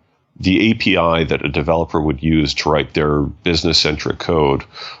on the API that a developer would use to write their business-centric code,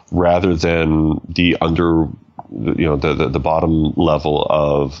 rather than the bottom level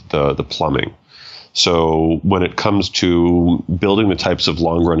of the plumbing. So when it comes to building the types of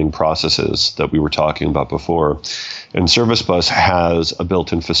long-running processes that we were talking about before, NServiceBus has a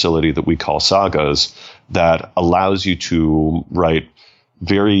built-in facility that we call sagas that allows you to write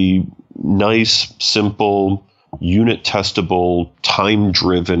very nice, simple, unit testable,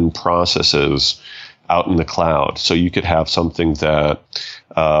 time-driven processes out in the cloud. So you could have something that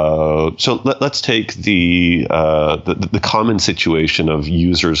let's take the common situation of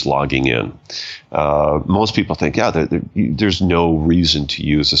users logging in. Most people think, there's no reason to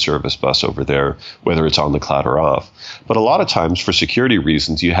use a service bus over there, whether it's on the cloud or off. But a lot of times, for security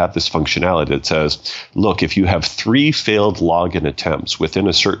reasons, you have this functionality that says, look, if you have 3 failed login attempts within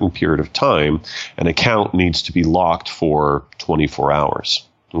a certain period of time, an account needs to be locked for 24 hours.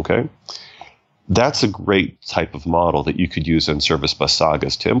 Okay? That's a great type of model that you could use in NServiceBus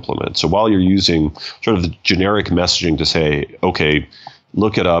sagas to implement. So while you're using sort of the generic messaging to say, okay,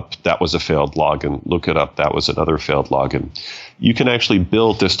 look it up, that was a failed login, look it up, that was another failed login, you can actually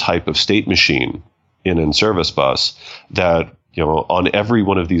build this type of state machine in NServiceBus that, on every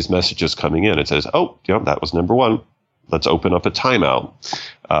one of these messages coming in, it says, that was number 1. Let's open up a timeout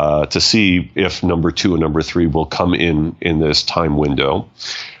to see if number 2 and number 3 will come in this time window.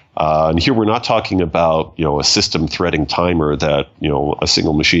 And here we're not talking about, a system threading timer that, a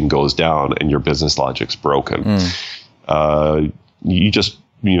single machine goes down and your business logic's broken. You just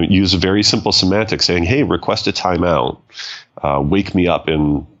use a very simple semantic saying, hey, request a timeout. Wake me up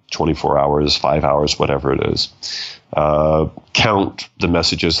in 24 hours, 5 hours, whatever it is. Count the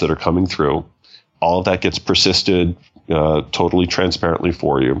messages that are coming through. All of that gets persisted totally transparently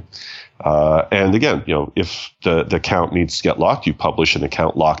for you. And again, if the account needs to get locked, you publish an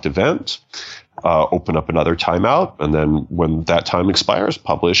account locked event, open up another timeout, and then when that time expires,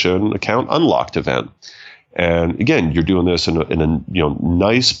 publish an account unlocked event. And again, you're doing this in a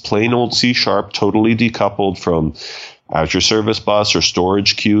nice plain old C#, totally decoupled from Azure Service Bus or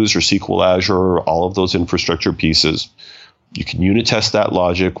storage queues or SQL Azure or all of those infrastructure pieces. You can unit test that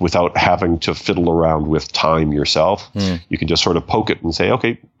logic without having to fiddle around with time yourself. You can just sort of poke it and say,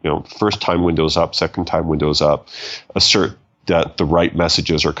 okay, first time window's up, second time window's up, assert that the right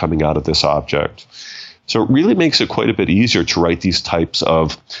messages are coming out of this object. So it really makes it quite a bit easier to write these types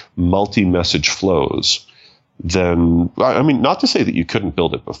of multi-message flows than, not to say that you couldn't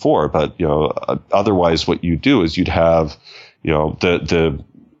build it before, but, otherwise what you do is you'd have, the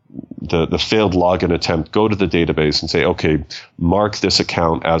failed login attempt, go to the database and say, okay, mark this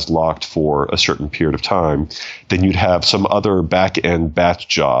account as locked for a certain period of time. Then you'd have some other back-end batch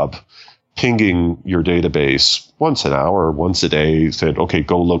job pinging your database once an hour, once a day, said, okay,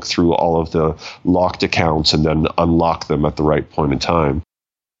 go look through all of the locked accounts and then unlock them at the right point in time.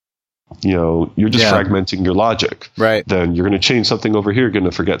 You're just fragmenting your logic. Right. Then you're going to change something over here, you're going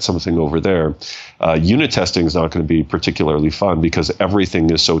to forget something over there. Unit testing is not going to be particularly fun because everything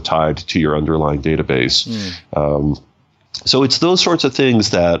is so tied to your underlying database. So it's those sorts of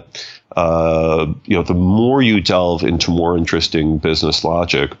things that, the more you delve into more interesting business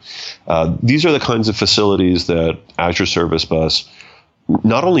logic, these are the kinds of facilities that Azure Service Bus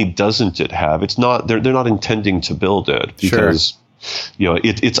not only doesn't it have, they're not intending to build it because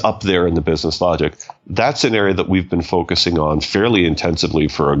it's up there in the business logic. That's an area that we've been focusing on fairly intensively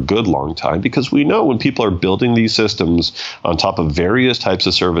for a good long time because we know when people are building these systems on top of various types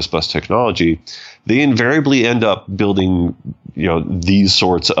of service bus technology, they invariably end up building these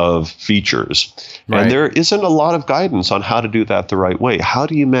sorts of features. Right. And there isn't a lot of guidance on how to do that the right way. How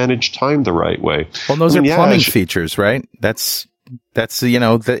do you manage time the right way? Well, those are plumbing features, right? That's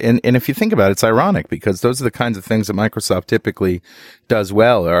and if you think about it, it's ironic because those are the kinds of things that Microsoft typically does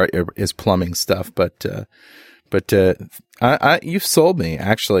well is plumbing stuff. But you've sold me,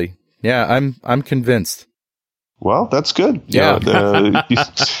 actually. Yeah, I'm convinced. Well, that's good. Yeah.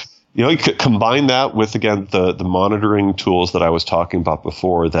 You combine that with, again, the monitoring tools that I was talking about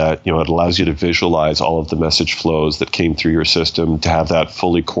before that, it allows you to visualize all of the message flows that came through your system, to have that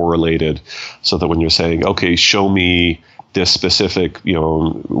fully correlated so that when you're saying, okay, show me this specific,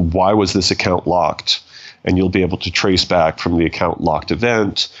 why was this account locked? and you'll be able to trace back from the account locked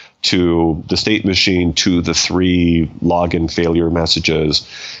event to the state machine to the 3 login failure messages.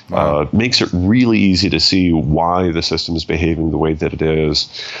 Wow. Makes it really easy to see why the system is behaving the way that it is.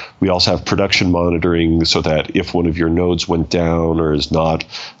 We also have production monitoring so that if one of your nodes went down or is not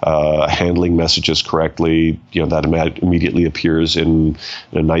handling messages correctly, that immediately appears in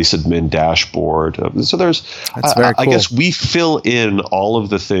a nice admin dashboard. So there's, That's very cool. I guess we fill in all of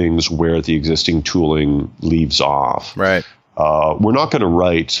the things where the existing tooling leaves off. Right. We're not going to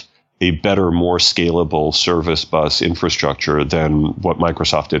write a better, more scalable service bus infrastructure than what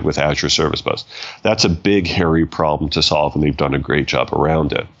Microsoft did with Azure Service Bus. That's a big, hairy problem to solve, and they've done a great job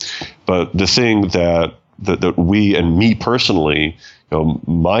around it. But the thing that we, and me personally,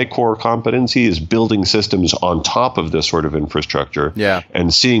 my core competency is building systems on top of this sort of infrastructure,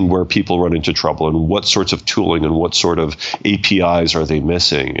 and seeing where people run into trouble and what sorts of tooling and what sort of APIs are they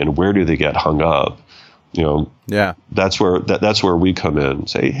missing and where do they get hung up. That's where we come in and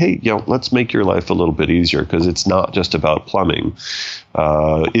say, hey, let's make your life a little bit easier, because it's not just about plumbing.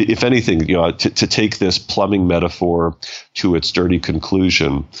 If anything, to take this plumbing metaphor to its dirty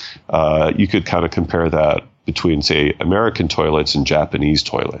conclusion, you could kind of compare that between, say, American toilets and Japanese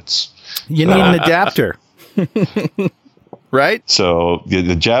toilets. You need an adapter. Right? So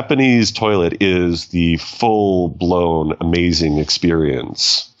the Japanese toilet is the full-blown amazing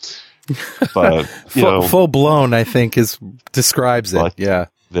experience. But full blown, I think, describes it. Yeah.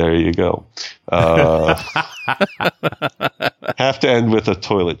 There you go. Have to end with a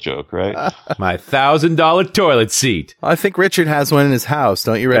toilet joke, right? My $1,000 toilet seat. I think Richard has one in his house,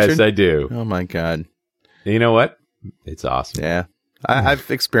 don't you, Richard? Yes, I do. Oh my God. You know what? It's awesome. Yeah.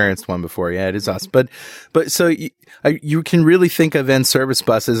 I've experienced one before. Yeah, it is awesome. But so you can really think of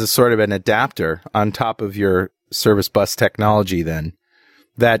NServiceBus as a sort of an adapter on top of your service bus technology then,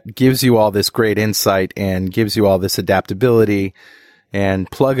 that gives you all this great insight and gives you all this adaptability and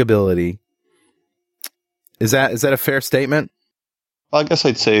pluggability. Is that a fair statement? Well, I guess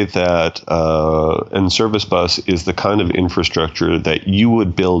I'd say that NServiceBus is the kind of infrastructure that you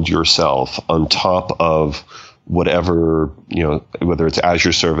would build yourself on top of whatever, whether it's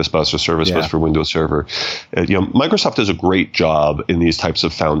Azure Service Bus or Service Bus for Windows Server. Microsoft does a great job in these types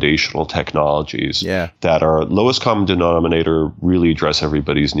of foundational technologies that are lowest common denominator, really address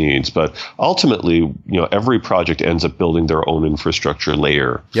everybody's needs. But ultimately, every project ends up building their own infrastructure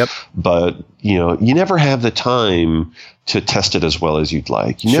layer. Yep. But, you never have the time to test it as well as you'd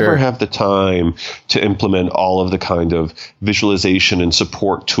like. You never have the time to implement all of the kind of visualization and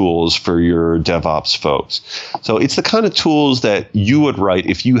support tools for your DevOps folks. So it's the kind of tools that you would write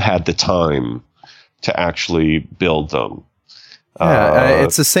if you had the time to actually build them.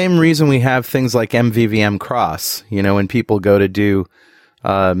 It's the same reason we have things like MVVM cross. When people go to do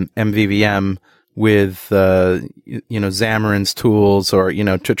MVVM with Xamarin's tools, or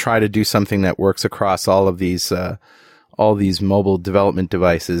to try to do something that works across all these mobile development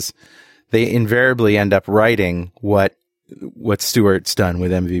devices, they invariably end up writing what Stuart's done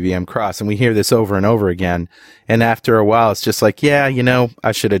with MVVM cross. And we hear this over and over again. And after a while, it's just like,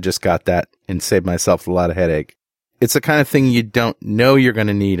 I should have just got that and saved myself a lot of headache. It's the kind of thing you don't know you're going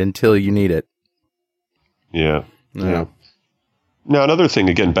to need until you need it. Yeah. Now, another thing,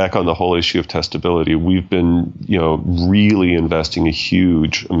 again, back on the whole issue of testability, we've been, really investing a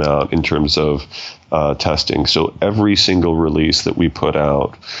huge amount in terms of testing. So every single release that we put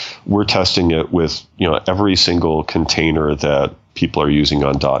out, we're testing it with, every single container that people are using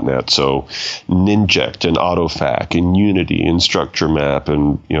on .NET. So Ninject and AutoFac and Unity and Structure Map,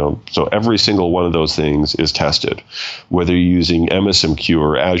 and so every single one of those things is tested. Whether you're using MSMQ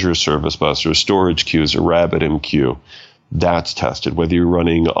or Azure Service Bus or storage queues or RabbitMQ, that's tested. Whether you're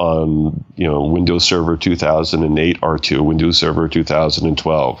running on, Windows Server 2008 R2, Windows Server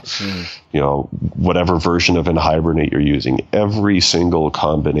 2012, whatever version of Hibernate you're using, every single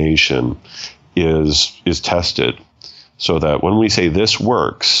combination is tested, so that when we say this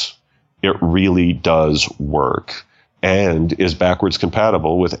works, it really does work and is backwards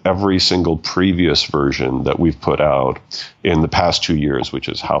compatible with every single previous version that we've put out in the past 2 years, which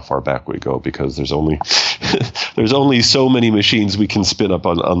is how far back we go, because there's only there's only so many machines we can spin up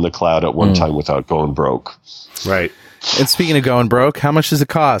on the cloud at one time without going broke. Right. And speaking of going broke, how much does it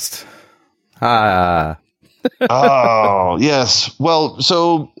cost? Oh, yes. Well,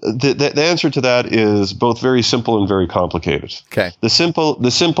 so the answer to that is both very simple and very complicated. Okay. The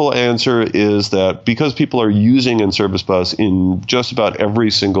simple answer is that because people are using NServiceBus in just about every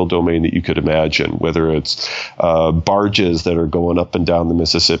single domain that you could imagine, whether it's barges that are going up and down the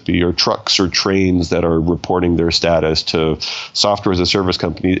Mississippi, or trucks or trains that are reporting their status to software as a service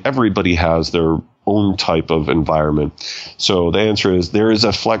company, everybody has their own type of environment. So the answer is there is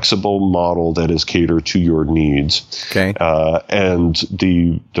a flexible model that is catered to your needs. Okay. And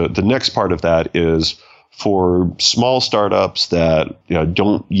the next part of that is for small startups that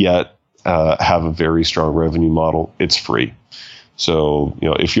don't yet have a very strong revenue model, it's free. So,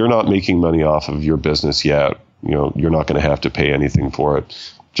 if you're not making money off of your business yet, you're not going to have to pay anything for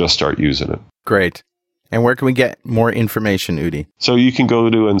it. Just start using it. Great. And where can we get more information, Udi? So you can go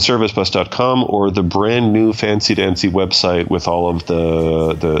to NServiceBus.com or the brand new fancy dancy website with all of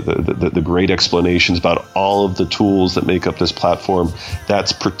the great explanations about all of the tools that make up this platform.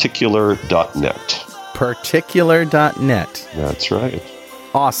 That's particular.net. Particular.net. That's right.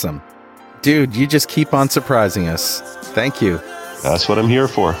 Awesome. Dude, you just keep on surprising us. Thank you. That's what I'm here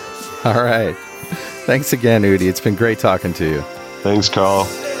for. All right. Thanks again, Udi. It's been great talking to you. Thanks, Carl.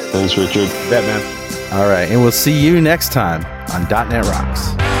 Thanks, Richard. Bet, man. All right, and we'll see you next time on .NET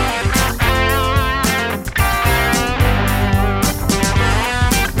Rocks.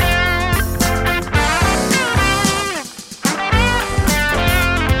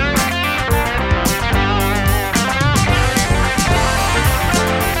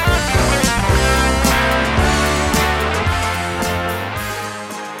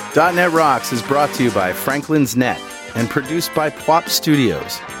 .NET Rocks is brought to you by Franklin's Net and produced by Pwop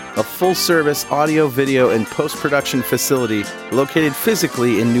Studios, a full-service audio, video, and post-production facility located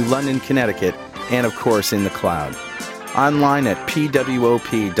physically in New London, Connecticut, and, of course, in the cloud. Online at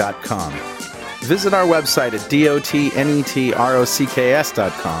pwop.com. Visit our website at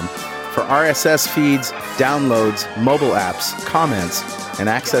dotnetrocks.com for RSS feeds, downloads, mobile apps, comments, and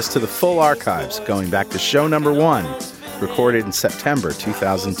access to the full archives going back to show number 1, recorded in September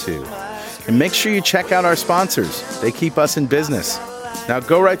 2002. And make sure you check out our sponsors. They keep us in business. Now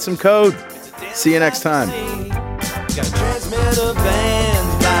go write some code. See you next time.